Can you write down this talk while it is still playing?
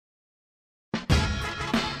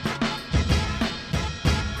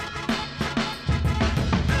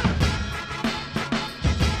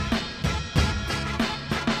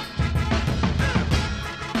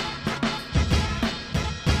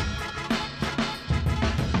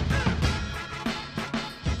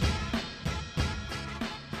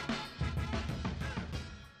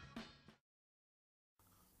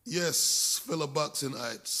Yes, fellow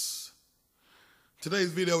boxingites.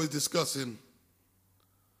 Today's video is discussing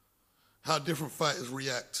how different fighters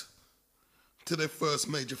react to their first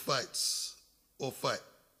major fights or fight.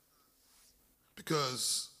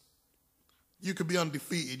 Because you could be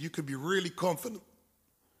undefeated, you could be really confident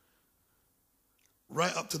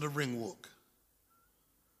right up to the ring walk.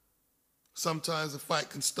 Sometimes a fight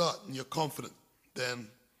can start and you're confident, then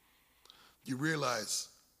you realize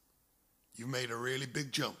you made a really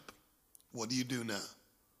big jump. What do you do now?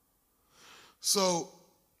 So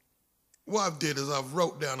what I've did is I've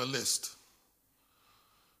wrote down a list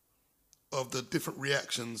of the different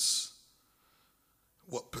reactions,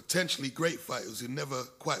 what potentially great fighters who never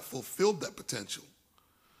quite fulfilled that potential,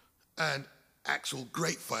 and actual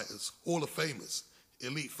great fighters, Hall of Famers,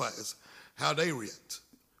 elite fighters, how they react.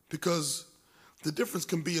 Because the difference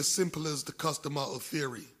can be as simple as the Customato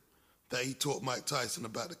theory that he taught Mike Tyson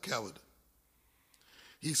about the coward.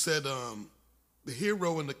 He said the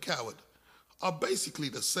hero and the coward are basically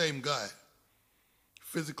the same guy,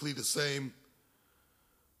 physically the same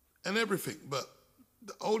and everything, but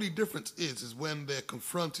the only difference is when they're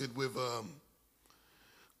confronted with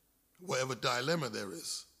whatever dilemma there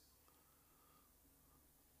is.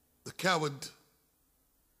 The coward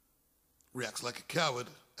reacts like a coward,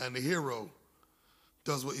 and the hero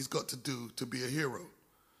does what he's got to do to be a hero.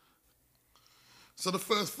 So the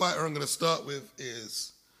first fighter I'm going to start with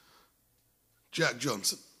is Jack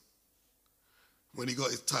Johnson, when he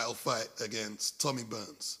got his title fight against Tommy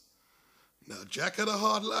Burns. Now, Jack had a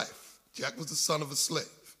hard life. Jack was the son of a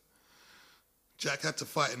slave. Jack had to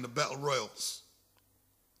fight in the battle royals,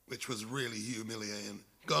 which was really humiliating.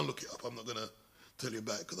 Go and look it up. I'm not going to tell you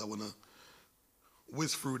about it because I want to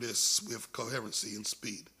whiz through this with coherency and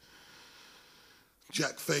speed.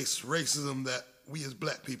 Jack faced racism that we as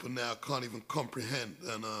black people now can't even comprehend.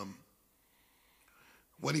 And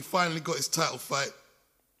when he finally got his title fight,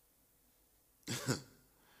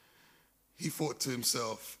 he thought to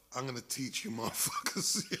himself, I'm going to teach you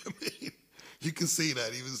motherfuckers. You know what I mean? You can see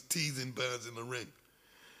that. He was teasing Burns in the ring.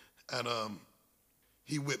 And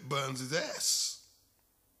he whipped Burns' ass.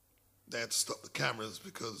 They had to stop the cameras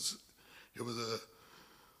because it was a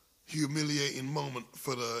humiliating moment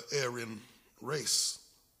for the Aryan race.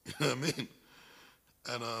 You know what I mean?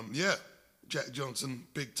 And yeah, Jack Johnson,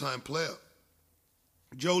 big time player.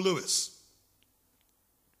 Joe Louis,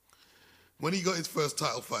 when he got his first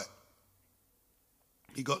title fight,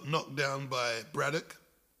 he got knocked down by Braddock,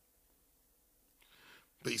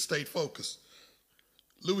 but he stayed focused.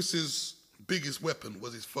 Lewis's biggest weapon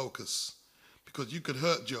was his focus, because you could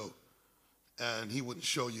hurt Joe and he wouldn't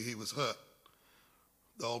show you he was hurt.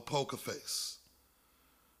 The old poker face.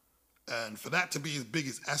 And for that to be his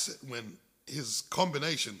biggest asset when his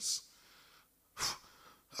combinations,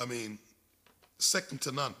 I mean, second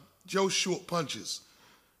to none. Joe's short punches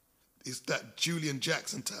is that Julian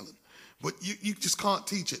Jackson talent. But you just can't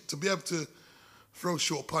teach it. To be able to throw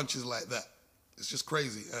short punches like that, it's just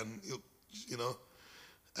crazy. And, you know,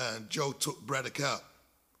 and Joe took Braddock out.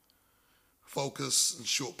 Focus and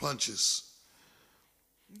short punches.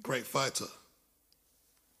 Great fighter.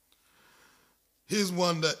 Here's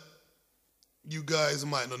one that you guys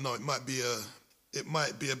might not know. It might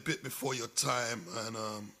be a bit before your time.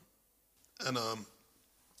 And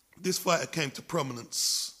this fighter came to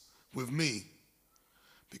prominence with me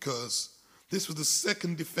because this was the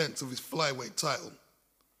second defense of his flyweight title.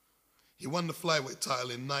 He won the flyweight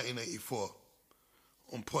title in 1984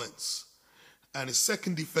 on points. And his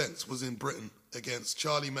second defense was in Britain against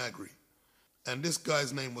Charlie Magri. And this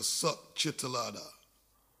guy's name was Sot Chitalada.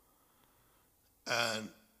 And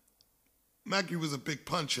Magri was a big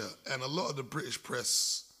puncher, and a lot of the British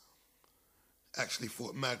press actually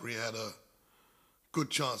thought Magri had a good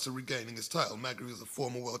chance of regaining his title. Magri was a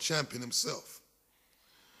former world champion himself.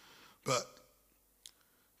 But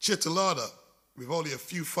Chitalada, with only a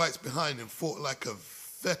few fights behind him, fought like a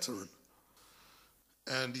veteran.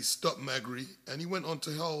 And he stopped Magri, and he went on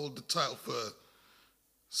to hold the title for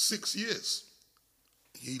 6 years.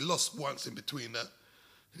 He lost once in between that,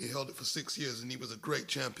 and he held it for 6 years, and he was a great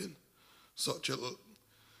champion. Sot Chitalada.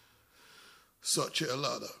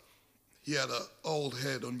 He had an old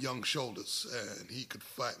head on young shoulders, and he could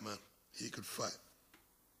fight, man. He could fight.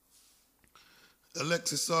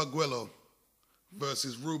 Alexis Arguello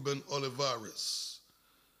versus Ruben Olivares.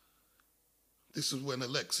 This is when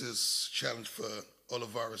Alexis challenged for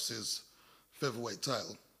Olivares' featherweight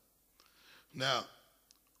title. Now,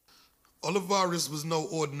 Olivares was no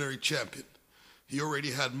ordinary champion. He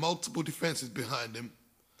already had multiple defenses behind him.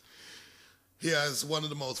 He has one of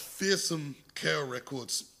the most fearsome KO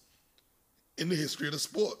records in the history of the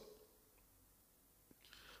sport.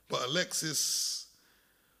 But Alexis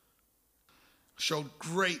showed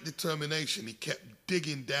great determination. He kept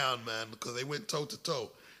digging down, man, because they went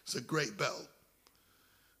toe-to-toe. It's a great battle.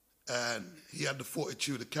 And he had the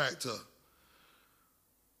fortitude of character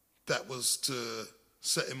that was to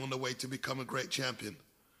set him on the way to become a great champion.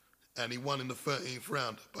 And he won in the 13th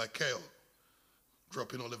round by KO,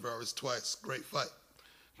 dropping Oliveira twice. Great fight.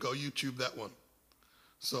 Go YouTube that one.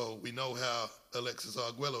 So we know how Alexis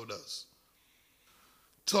Arguello does.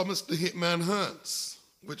 Thomas the Hitman Hearns,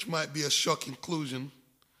 which might be a shocking conclusion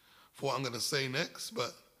for what I'm going to say next,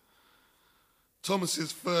 but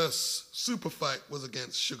Thomas's first super fight was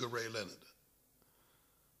against Sugar Ray Leonard.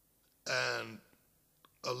 And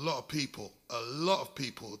a lot of people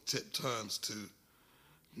tipped Hearns to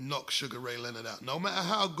knock Sugar Ray Leonard out. No matter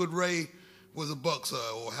how good Ray was a boxer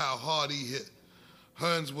or how hard he hit,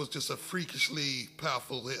 Hearns was just a freakishly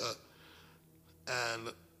powerful hitter.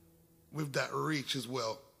 And with that reach as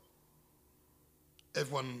well,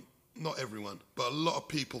 not everyone, but a lot of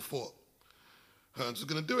people thought Hearns was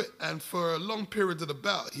going to do it. And for a long period of the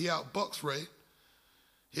bout, he outboxed Ray.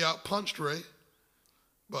 He outpunched Ray.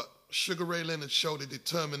 But Sugar Ray Leonard showed a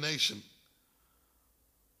determination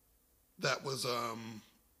that was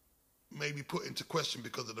maybe put into question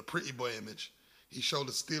because of the pretty boy image. He showed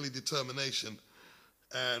a steely determination.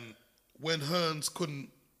 And when Hearns couldn't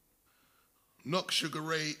knock Sugar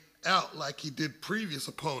Ray out like he did previous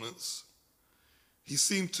opponents, he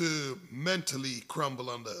seemed to mentally crumble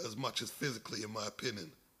under as much as physically, in my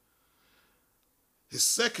opinion. His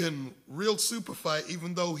second real super fight,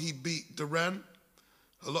 even though he beat Duran,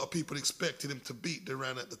 a lot of people expected him to beat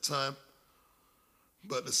Duran at the time,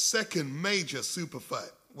 but the second major super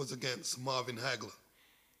fight was against Marvin Hagler,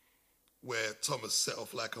 where Thomas set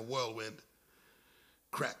off like a whirlwind,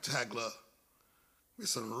 cracked Hagler with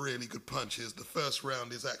some really good punches. The first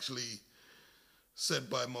round is actually said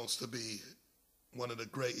by most to be one of the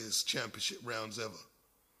greatest championship rounds ever.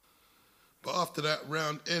 But after that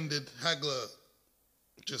round ended, Hagler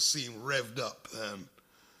just seemed revved up. And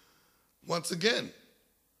once again,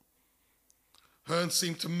 Hearns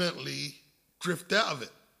seemed to mentally drift out of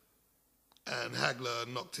it. And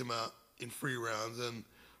Hagler knocked him out in 3 rounds and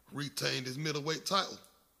retained his middleweight title.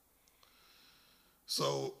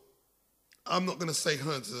 So I'm not going to say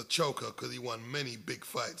Hearns is a choker because he won many big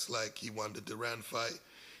fights, like he won the Duran fight.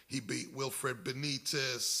 He beat Wilfred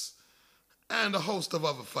Benitez and a host of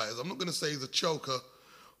other fighters. I'm not going to say he's a choker,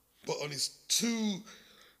 but on his 2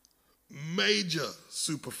 major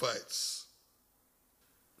super fights,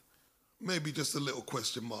 maybe just a little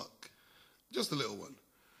question mark. Just a little one.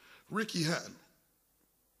 Ricky Hatton.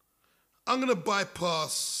 I'm going to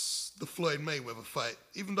bypass the Floyd Mayweather fight,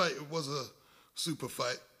 even though it was a super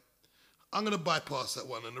fight. I'm going to bypass that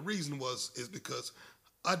one, and the reason is because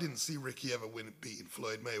I didn't see Ricky ever beating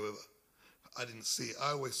Floyd Mayweather. I didn't see it.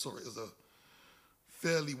 I always saw it as a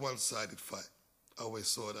fairly one-sided fight. I always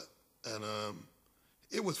saw that. And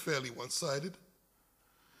it was fairly one-sided.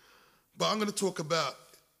 But I'm going to talk about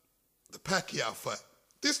the Pacquiao fight.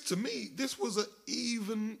 To me, this was an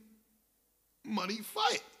even money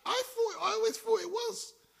fight. I always thought it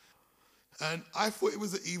was. And I thought it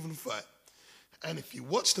was an even fight. And if you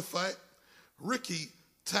watch the fight, Ricky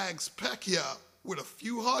tags Pacquiao with a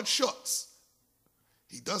few hard shots.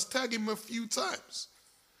 He does tag him a few times.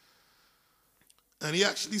 And he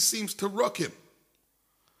actually seems to rock him.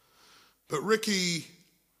 But Ricky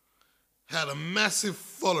had a massive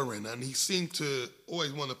following, and he seemed to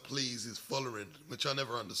always want to please his following, which I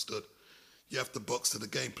never understood. You have to box to the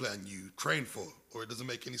game plan you train for, or it doesn't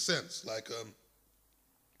make any sense. Like,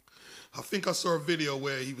 I think I saw a video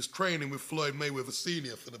where he was training with Floyd Mayweather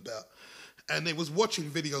Sr. for the bout, and they was watching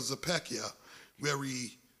videos of Pacquiao where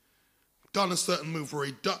he done a certain move where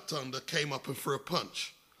he ducked under, came up and threw a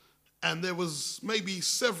punch. And there was maybe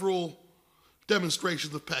several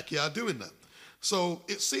demonstrations of Pacquiao doing that. So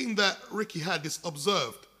it seemed that Ricky had this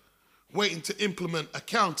observed, waiting to implement a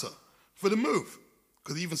counter for the move.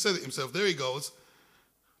 Because he even said it himself. There he goes.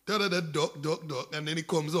 Da-da-da, duck, duck, duck. And then he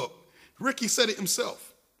comes up. Ricky said it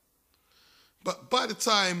himself. But by the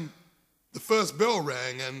time the first bell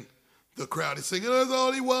rang and the crowd is singing, "There's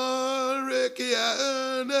only one Ricky,"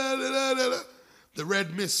 the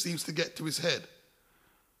red mist seems to get to his head.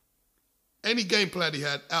 Any game plan he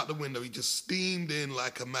had out the window, he just steamed in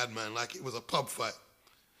like a madman, like it was a pub fight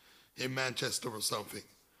in Manchester or something.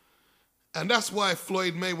 And that's why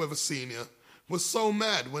Floyd Mayweather Sr. was so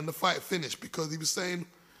mad when the fight finished, because he was saying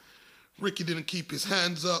Ricky didn't keep his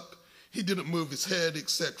hands up, he didn't move his head,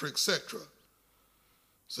 etc., etc.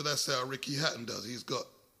 So that's how Ricky Hatton does. He's got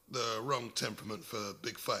the wrong temperament for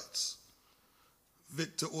big fights.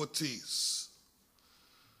 Victor Ortiz.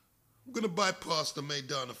 I'm going to bypass the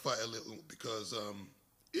Maidana fight a little because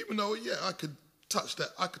even though, yeah, I could touch that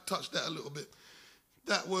a little bit.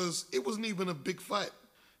 It wasn't even a big fight.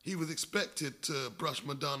 He was expected to brush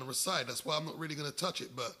Maidana aside. That's why I'm not really going to touch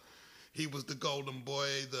it, but he was the Golden Boy,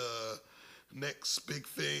 the next big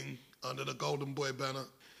thing under the Golden Boy banner.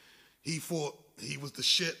 He thought he was the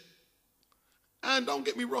shit. And don't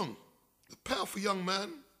get me wrong, a powerful young man,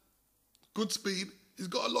 good speed. He's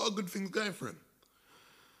got a lot of good things going for him.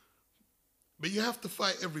 But you have to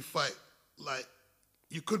fight every fight like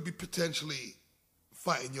you could be potentially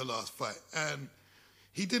fighting your last fight. And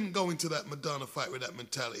he didn't go into that Maidana fight with that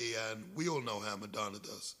mentality, and we all know how Maidana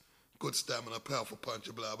does. Good stamina, powerful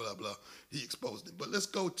puncher, blah, blah, blah. He exposed him. But let's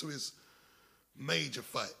go to his major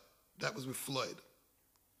fight. That was with Floyd.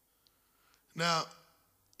 Now,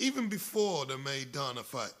 even before the Maidana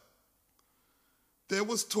fight, there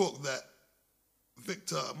was talk that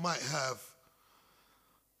Victor might have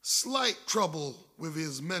slight trouble with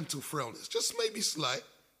his mental frailness, just maybe slight.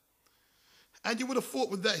 And you would have thought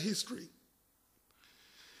with that history,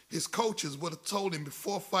 his coaches would have told him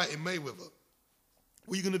before fighting Mayweather,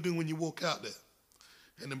 what are you going to do when you walk out there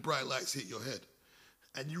and then bright lights hit your head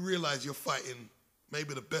and you realize you're fighting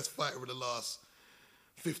maybe the best fighter of the last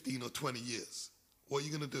 15 or 20 years? What are you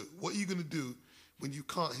going to do? What are you going to do when you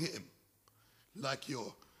can't hit him like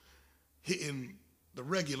you're hitting the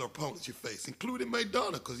regular opponents you face, including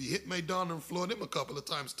Maidana, because he hit Maidana and floored him a couple of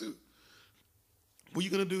times too? What are you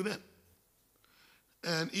going to do then?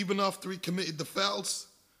 And even after he committed the fouls,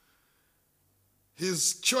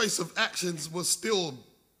 his choice of actions was still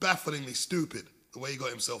bafflingly stupid, the way he got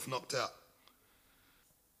himself knocked out.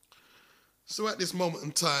 So at this moment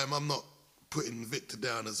in time, I'm not putting Victor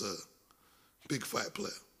down as a big fight player.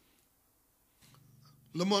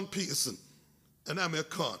 Lamont Peterson and Amir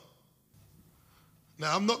Khan.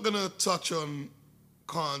 Now, I'm not going to touch on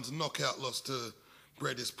Khan's knockout loss to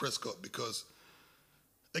Bredis Prescott because,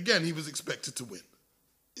 again, he was expected to win.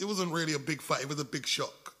 It wasn't really a big fight. It was a big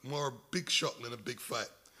shock. More a big shock than a big fight.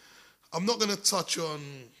 I'm not going to touch on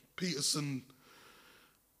Peterson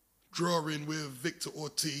drawing with Victor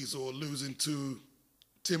Ortiz or losing to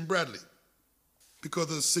Tim Bradley, because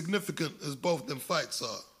as significant as both them fights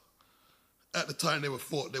are, at the time they were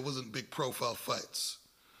fought, there wasn't big profile fights.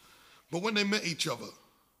 But when they met each other,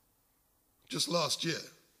 just last year,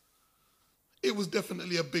 it was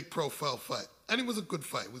definitely a big profile fight. And it was a good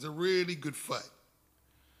fight. It was a really good fight.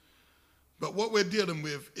 But what we're dealing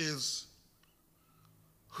with is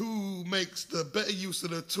who makes the better use of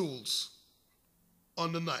their tools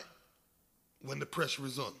on the night when the pressure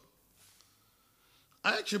is on.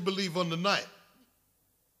 I actually believe on the night,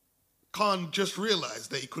 Khan just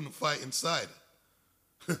realized that he couldn't fight inside.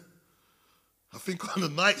 I think on the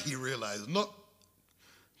night he realized, not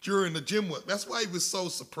during the gym work. That's why he was so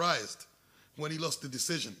surprised when he lost the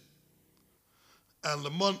decision. And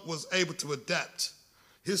Lamont was able to adapt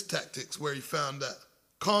his tactics where he found that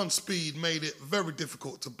Khan's speed made it very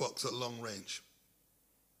difficult to box at long range.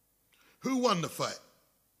 Who won the fight?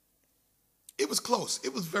 It was close.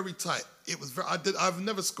 It was very tight. I've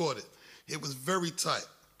never scored it. It was very tight.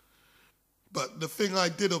 But the thing I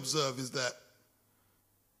did observe is that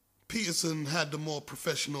Peterson had the more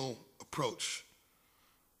professional approach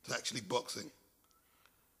to actually boxing.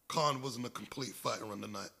 Khan wasn't a complete fighter on the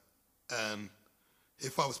night. And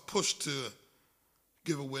if I was pushed to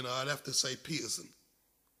give a winner, I'd have to say Peterson.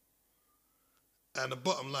 And the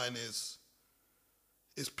bottom line is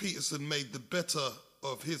Peterson made the better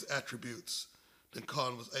of his attributes than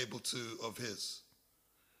Khan was able to of his.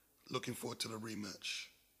 Looking forward to the rematch.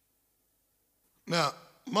 Now,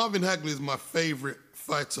 Marvin Hagler is my favorite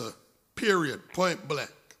fighter, period, point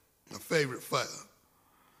blank. My favorite fighter.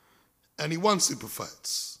 And he won super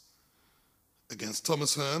fights against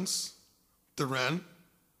Thomas Hearns, Duran,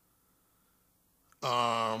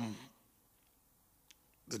 the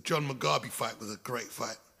John Mugabe fight was a great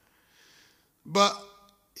fight. But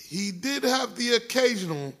he did have the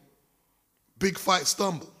occasional big fight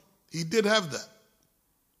stumble. He did have that.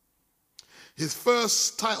 His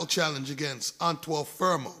first title challenge against Antoine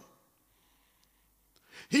Fermo.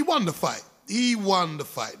 He won the fight. He won the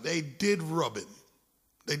fight. They did rub him.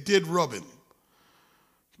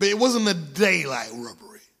 But it wasn't a daylight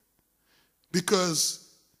robbery because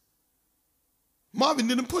Marvin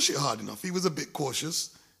didn't push it hard enough. He was a bit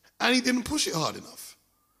cautious and he didn't push it hard enough.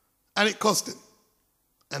 And it cost him.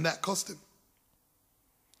 And that cost him.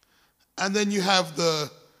 And then you have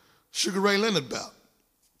the Sugar Ray Leonard bout.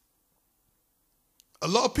 A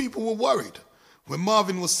lot of people were worried when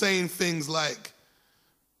Marvin was saying things like,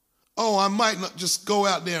 oh, I might not just go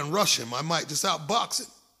out there and rush him. I might just outbox him.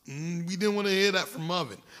 We didn't want to hear that from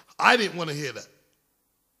Marvin. I didn't want to hear that.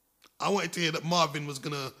 I wanted to hear that Marvin was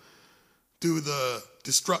going to do the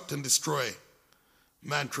destruct and destroy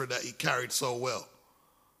mantra that he carried so well.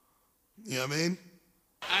 You know what I mean?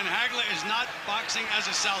 And Hagler is not boxing as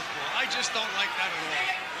a southpaw. I just don't like that at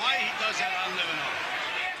all. Why he does that, I'll never know.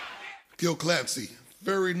 Gil Clancy,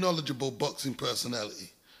 very knowledgeable boxing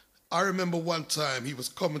personality. I remember one time he was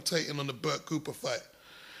commentating on the Burt Cooper fight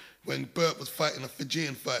when Burt was fighting a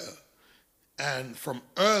Fijian fighter. And from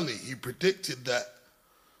early, he predicted that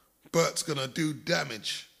Burt's going to do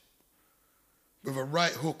damage with a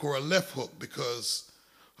right hook or a left hook because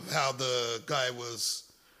of how the guy was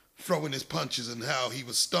throwing his punches and how he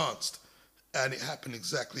was stanced. And it happened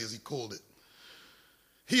exactly as he called it.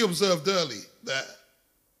 He observed early that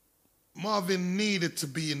Marvin needed to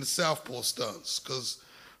be in the southpaw stance because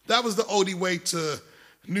that was the only way to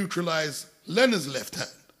neutralize Leonard's left hand.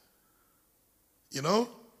 You know?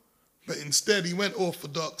 But instead he went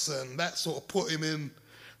orthodox and that sort of put him in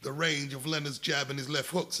the range of Leonard's jab and his left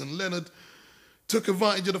hooks. And Leonard took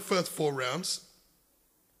advantage of the first 4 rounds.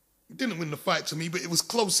 He didn't win the fight to me, but it was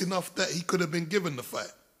close enough that he could have been given the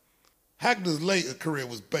fight. Hagler's later career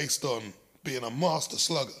was based on being a master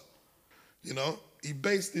slugger. You know, he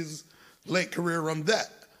based his late career on that.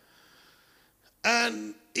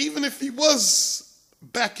 And even if he was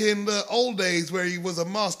back in the old days where he was a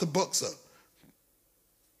master boxer,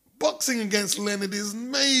 boxing against Leonard is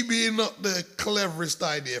maybe not the cleverest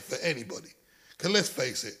idea for anybody. Because let's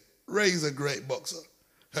face it, Ray's a great boxer.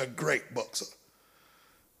 A great boxer.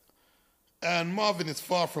 And Marvin is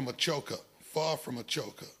far from a choker. Far from a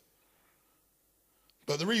choker.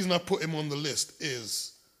 But the reason I put him on the list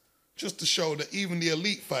is just to show that even the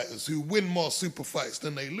elite fighters who win more super fights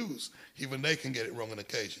than they lose, even they can get it wrong on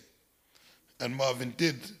occasion. And Marvin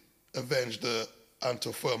did avenge the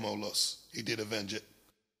Antofermo loss. He did avenge it.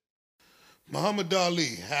 Muhammad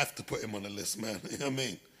Ali, have to put him on the list, man. You know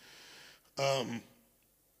what I mean?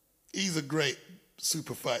 He's a great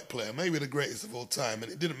super fight player, maybe the greatest of all time,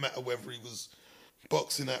 and it didn't matter whether he was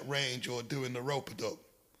boxing at range or doing the rope-a-dope.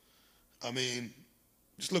 I mean,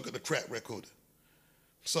 just look at the track record.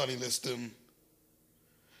 Sonny Liston,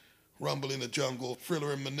 Rumble in the Jungle,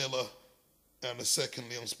 Thriller in Manila, and the second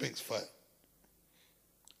Leon Spinks fight.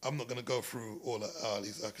 I'm not going to go through all of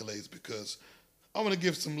Ali's accolades because I want to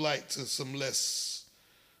give some light to some less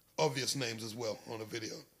obvious names as well on the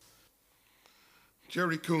video.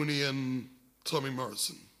 Jerry Cooney and Tommy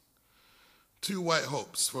Morrison, 2 white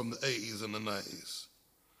hopes from the 80s and the 90s.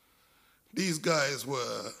 These guys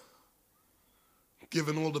were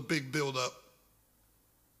given all the big build-up,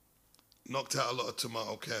 knocked out a lot of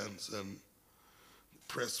tomato cans, and the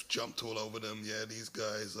press jumped all over them. Yeah, these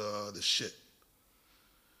guys are the shit.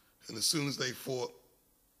 And as soon as they fought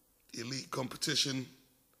elite competition,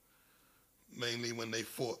 mainly when they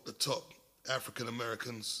fought the top African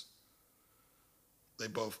Americans, they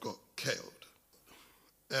both got KO'd.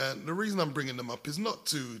 And the reason I'm bringing them up is not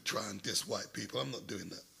to try and diss white people. I'm not doing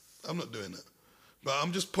that. I'm not doing that. But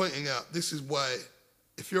I'm just pointing out, this is why,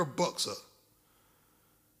 if you're a boxer,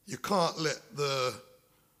 you can't let the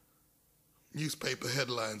newspaper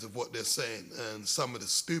headlines of what they're saying and some of the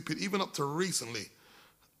stupid, even up to recently,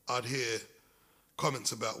 I'd hear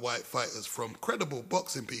comments about white fighters from credible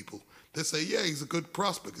boxing people. They say, yeah, he's a good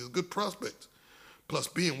prospect, he's a good prospect. Plus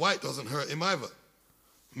being white doesn't hurt him either,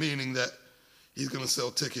 meaning that he's going to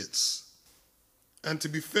sell tickets. And to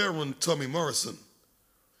be fair on Tommy Morrison,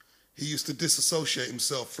 he used to disassociate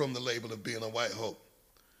himself from the label of being a white hope.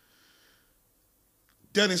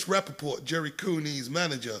 Dennis Rappaport, Jerry Cooney's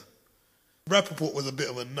manager, Rappaport was a bit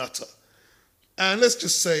of a nutter. And let's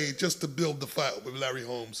just say, just to build the fight up with Larry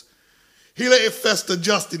Holmes, he let it fester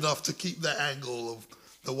just enough to keep that angle of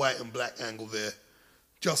the white and black angle there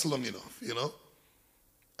just long enough, you know?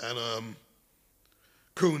 And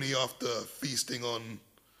Cooney, after feasting on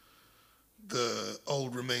the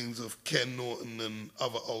old remains of Ken Norton and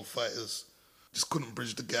other old fighters, just couldn't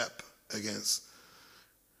bridge the gap against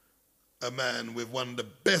a man with one of the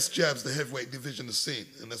best jabs the heavyweight division has seen,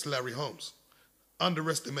 and that's Larry Holmes.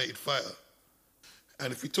 Underestimated fighter.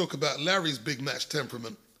 And if we talk about Larry's big match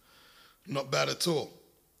temperament, not bad at all.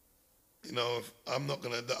 You know,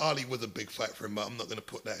 the Ali was a big fight for him, but I'm not going to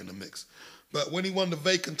put that in the mix. But when he won the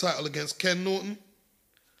vacant title against Ken Norton,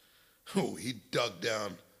 he dug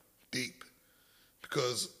down deep.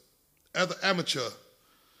 Because as an amateur,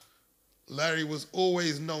 Larry was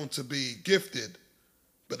always known to be gifted,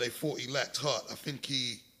 but they thought he lacked heart. I think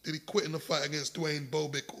did he quit in the fight against Dwayne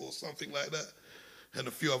Bobick or something like that? And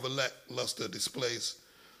a few other lackluster displays.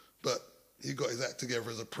 But he got his act together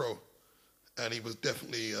as a pro, and he was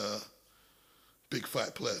definitely a big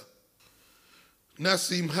fight player.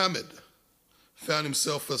 Nassim Hamed found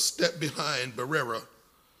himself a step behind Barrera,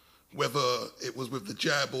 whether it was with the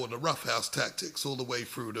jab or the roughhouse tactics, all the way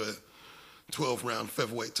through the 12-round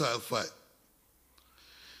featherweight title fight.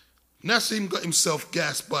 Nassim got himself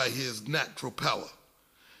gassed by his natural power.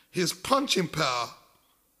 His punching power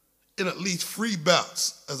in at least 3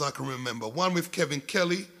 bouts, as I can remember. One with Kevin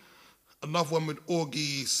Kelly, another one with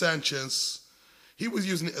Augie Sanchez. He was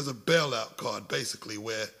using it as a bailout card, basically,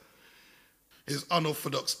 where his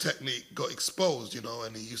unorthodox technique got exposed,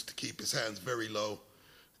 and he used to keep his hands very low,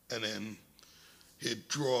 and then he'd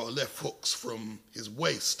draw left hooks from his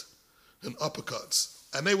waist and uppercuts.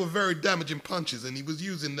 And they were very damaging punches, and he was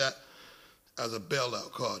using that as a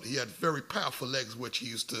bailout card. He had very powerful legs, which he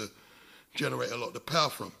used to generate a lot of power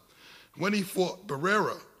from. When he fought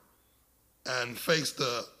Barrera and faced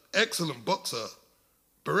an excellent boxer,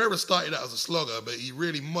 Barrera started out as a slugger, but he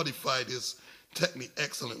really modified his technique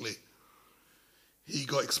excellently. He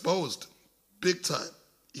got exposed big time.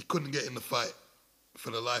 He couldn't get in the fight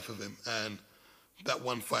for the life of him, and that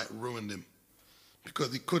one fight ruined him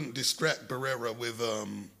because he couldn't distract Barrera with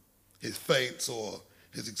his feints or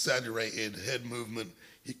his exaggerated head movement.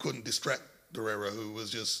 He couldn't distract Barrera, who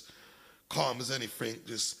was just calm as anything,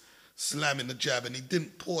 just slamming the jab, and he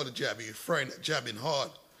didn't pour the jab. He was throwing that jab in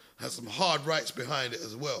hard, had some hard rights behind it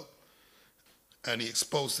as well, and he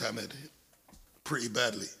exposed Hamed pretty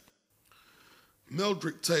badly.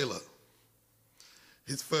 Meldrick Taylor,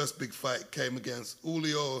 his first big fight came against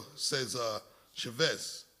Julio Cesar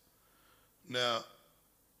Chavez. Now,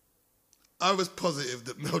 I was positive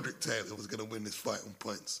that Meldrick Taylor was going to win this fight on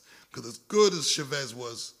points, because as good as Chavez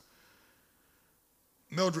was,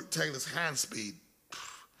 Meldrick Taylor's hand speed,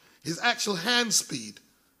 his actual hand speed,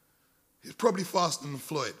 is probably faster than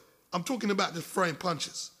Floyd. I'm talking about just throwing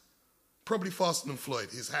punches. Probably faster than Floyd,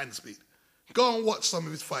 his hand speed. Go and watch some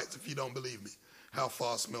of his fights if you don't believe me, how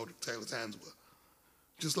fast Meldrick Taylor's hands were.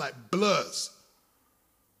 Just like blurs.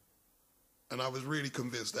 And I was really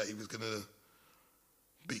convinced that he was going to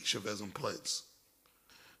beat Chavez on points.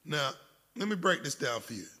 Now, let me break this down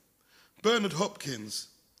for you. Bernard Hopkins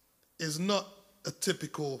is not a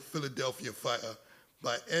typical Philadelphia fighter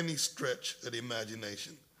by any stretch of the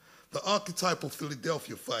imagination. The archetypal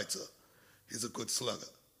Philadelphia fighter is a good slugger.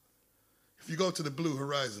 If you go to the Blue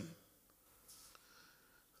Horizon,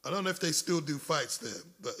 I don't know if they still do fights there,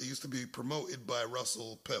 but it used to be promoted by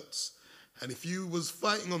Russell Peltz. And if you was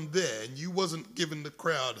fighting on there and you wasn't giving the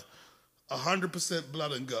crowd 100%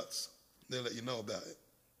 blood and guts, they'll let you know about it.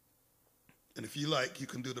 And if you like, you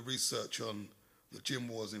can do the research on the gym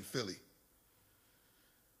wars in Philly.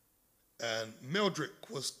 And Meldrick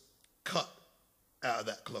was cut out of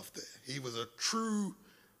that cloth there. He was a true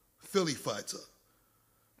Philly fighter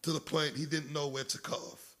to the point he didn't know where to cut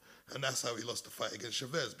off. And that's how he lost the fight against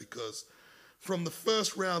Chavez, because from the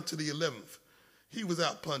first round to the 11th, he was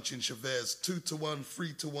out-punching Chavez 2-1,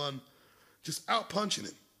 3-1, just out-punching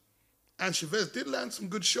him. And Chavez did land some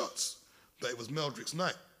good shots, but it was Meldrick's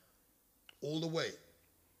night, all the way.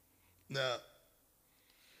 Now,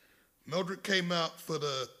 Meldrick came out for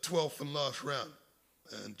the 12th and last round,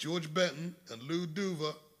 and George Benton and Lou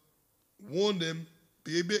Duva warned him,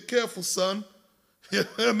 be a bit careful, son. You know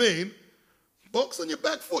what I mean? Box on your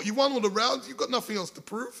back foot. You won all the rounds. You've got nothing else to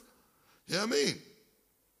prove. You know what I mean?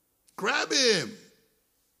 Grab him.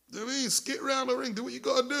 You know what I mean? Skit around the ring. Do what you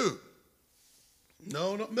got to do.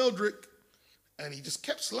 No, not Meldrick. And he just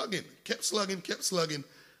kept slugging.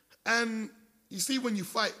 And you see, when you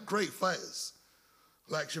fight great fighters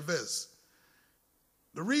like Chavez,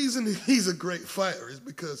 the reason he's a great fighter is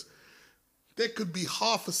because there could be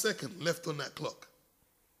half a second left on that clock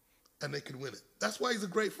and they could win it. That's why he's a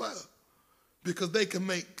great fighter. Because they can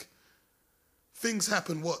make things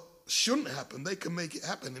happen what shouldn't happen. They can make it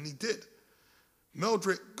happen, and he did.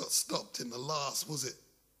 Meldrick got stopped in the last,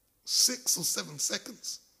 6 or 7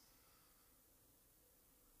 seconds?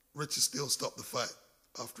 Richard Steele stopped the fight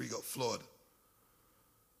after he got floored.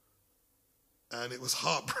 And it was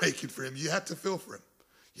heartbreaking for him. You had to feel for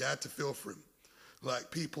him.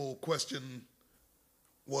 Like, people question,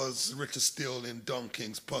 was Richard Steele in Don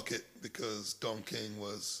King's pocket because Don King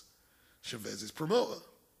was Chavez's promoter?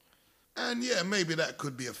 And yeah, maybe that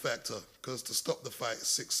could be a factor, because to stop the fight at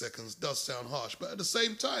 6 seconds does sound harsh. But at the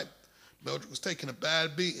same time, Meldrick was taking a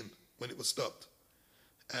bad beating when it was stopped.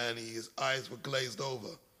 And his eyes were glazed over.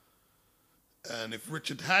 And if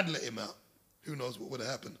Richard had let him out, who knows what would have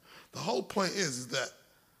happened. The whole point is that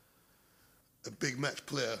a big match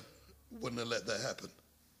player wouldn't have let that happen.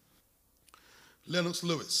 Lennox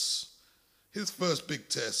Lewis, his first big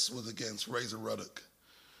test was against Razor Ruddock,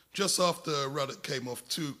 just after Ruddock came off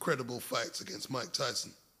 2 credible fights against Mike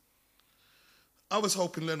Tyson. I was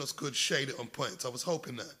hoping Lennox could shade it on points. I was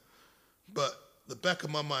hoping that. But the back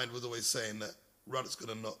of my mind was always saying that Ruddock's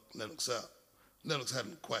going to knock Lennox out. Lennox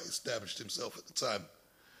hadn't quite established himself at the time.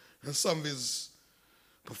 And some of his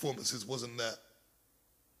performances wasn't that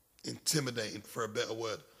intimidating, for a better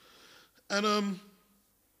word. And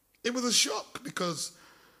it was a shock because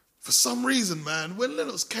for some reason, man, when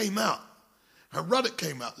Lennox came out and Ruddock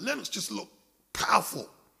came out, Lennox just looked powerful.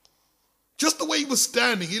 Just the way he was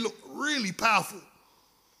standing, he looked really powerful.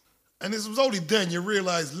 And it was only then you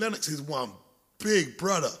realize Lennox is one big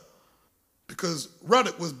brother because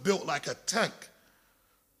Ruddock was built like a tank.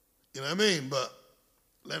 You know what I mean? But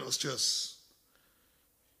Lennox just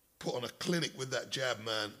put on a clinic with that jab,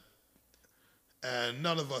 man. And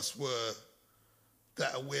none of us were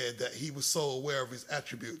that aware that he was so aware of his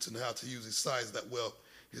attributes and how to use his size that well.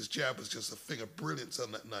 His jab was just a thing of brilliance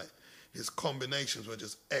on that night. His combinations were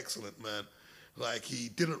just excellent, man. Like, he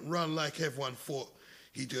didn't run like everyone thought.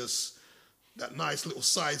 He just, that nice little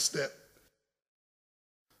sidestep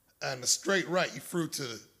and the straight right he threw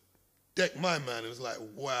to deck my man. It was like,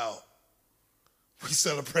 wow. We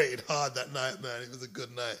celebrated hard that night, man. It was a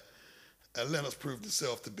good night. And Lennox proved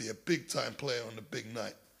himself to be a big-time player on the big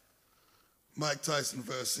night. Mike Tyson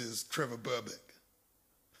versus Trevor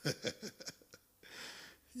Berbick.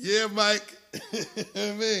 Yeah, Mike.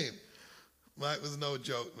 I mean, Mike was no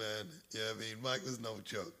joke, man. Yeah, I mean, Mike was no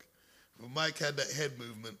joke. But Mike had that head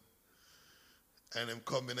movement and them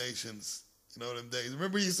combinations, you know, them days.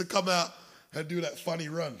 Remember he used to come out and do that funny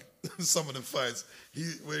run in some of them fights,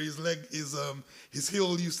 where his leg, his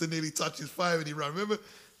heel used to nearly touch his thigh when he ran. Remember?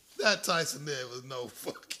 That Tyson there was no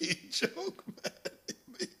fucking joke,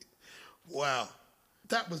 man. Wow.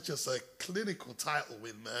 That was just a clinical title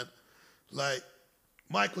win, man. Like,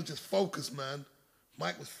 Mike was just focused, man.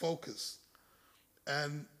 Mike was focused.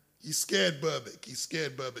 And he scared Berbick.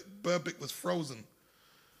 Berbick was frozen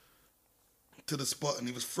to the spot, and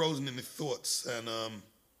he was frozen in his thoughts. And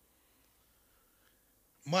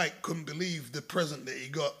Mike couldn't believe the present that he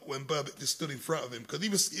got when Berbick just stood in front of him. Because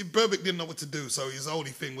Berbick didn't know what to do, so his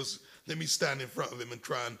only thing was, let me stand in front of him and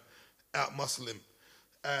try and out-muscle him.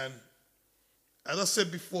 And as I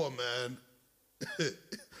said before, man,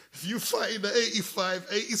 if you fight in the 85,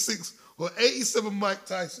 86, or 87 Mike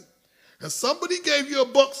Tyson, and somebody gave you a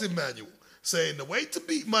boxing manual saying the way to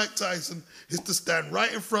beat Mike Tyson is to stand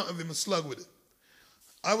right in front of him and slug with it,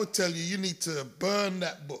 I would tell you, you need to burn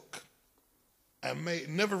that book and may it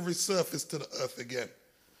never resurface to the earth again.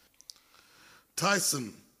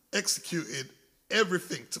 Tyson executed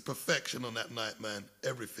everything to perfection on that night, man,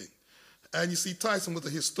 everything. And you see, Tyson was a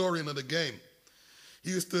historian of the game. He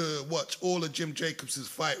used to watch all of Jim Jacobs'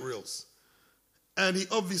 fight reels. And he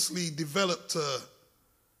obviously developed a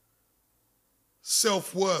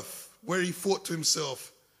self-worth where he thought to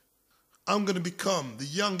himself, I'm going to become the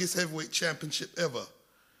youngest heavyweight championship ever.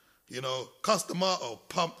 You know, Cus D'Amato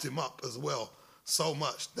pumped him up as well so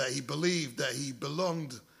much that he believed that he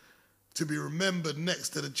belonged to be remembered next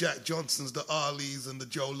to the Jack Johnsons, the Alis, and the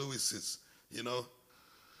Joe Lewises, you know.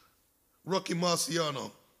 Rocky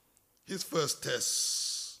Marciano, his first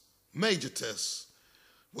test, major test,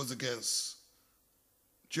 was against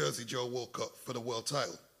Jersey Joe Walcott for the world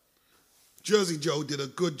title. Jersey Joe did a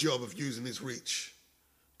good job of using his reach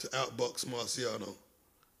to outbox Marciano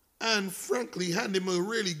and, frankly, hand him a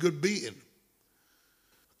really good beating.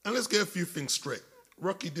 And let's get a few things straight.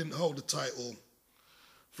 Rocky didn't hold the title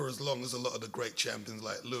for as long as a lot of the great champions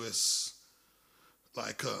like Lewis,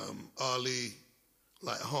 like Ali,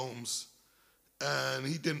 like Holmes. And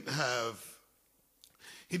he didn't have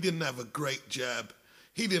a great jab.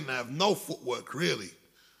 He didn't have no footwork, really.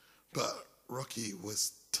 But Rocky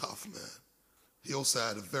was tough, man. He also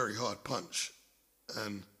had a very hard punch.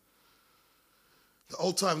 And the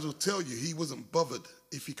old timers will tell you he wasn't bothered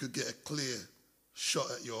if he could get a clear shot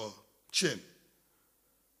at your chin.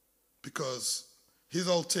 Because his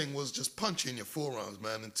old thing was just punching your forearms,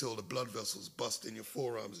 man, until the blood vessels bust in your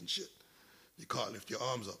forearms and shit. You can't lift your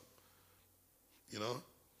arms up. You know?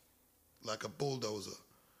 Like a bulldozer.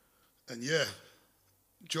 And yeah,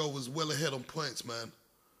 Joe was well ahead on points, man.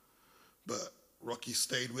 But Rocky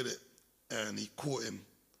stayed with it, and he caught him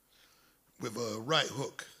with a right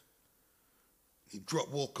hook. He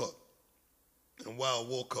dropped Walcott. And while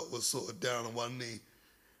Walcott was sort of down on one knee,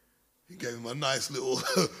 he gave him a nice little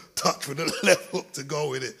touch with the left hook to go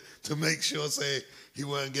with it, to make sure, say, he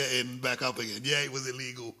weren't getting back up again. Yeah, it was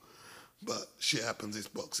illegal, but shit happens, it's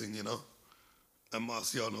boxing, you know? And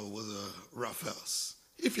Marciano was a roughhouse.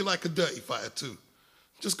 If you like a dirty fighter too,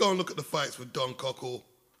 just go and look at the fights with Don Cockle,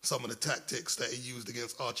 some of the tactics that he used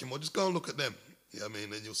against Archie Moore. Just go and look at them, you know what I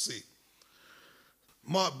mean, and you'll see.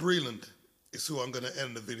 Mark Breland, is who I'm going to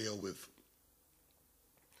end the video with.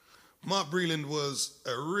 Mark Breland was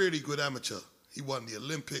a really good amateur. He won the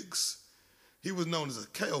Olympics. He was known as a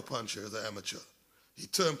KO puncher as an amateur. He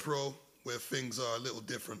turned pro where things are a little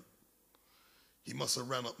different. He must have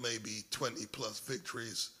ran up maybe 20 plus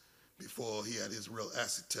victories before he had his real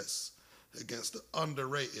acid tests against the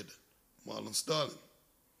underrated Marlon Starling.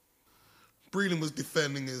 Breland was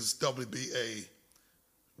defending his WBA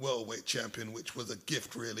welterweight champion, which was a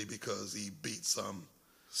gift really because he beat some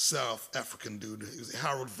South African dude. It was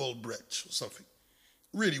Harold Volbrecht or something.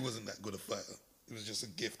 Really wasn't that good a fighter. It was just a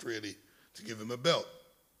gift really to give him a belt.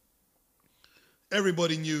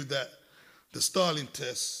 Everybody knew that the Starling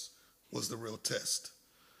test was the real test.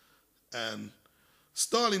 And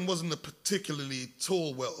Starling wasn't a particularly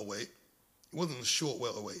tall welterweight. He wasn't a short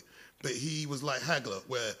welterweight. But he was like Hagler,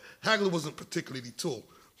 where Hagler wasn't particularly tall,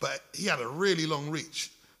 but he had a really long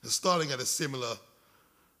reach. And Starling had that similar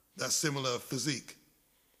physique,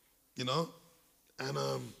 you know? And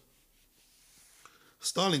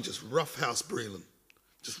Starling just roughhoused Breland,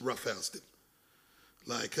 just roughhoused him.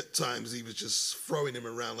 Like at times he was just throwing him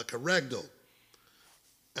around like a ragdoll.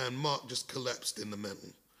 And Mark just collapsed in the mental.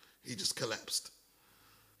 He just collapsed.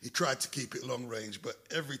 He tried to keep it long range, but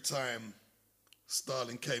every time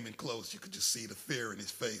Starling came in close, you could just see the fear in his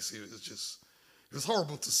face. It was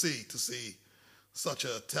horrible to see such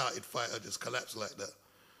a touted fighter just collapse like that.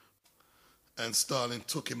 And Starling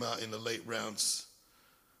took him out in the late rounds,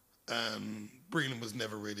 and Breland was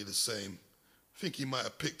never really the same. I think he might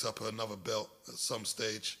have picked up another belt at some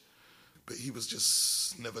stage, but he was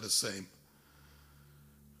just never the same.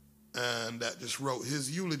 And that just wrote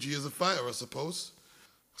his eulogy as a fighter, I suppose.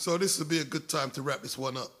 So this would be a good time to wrap this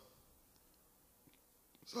one up.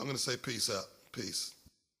 So I'm going to say peace out. Peace.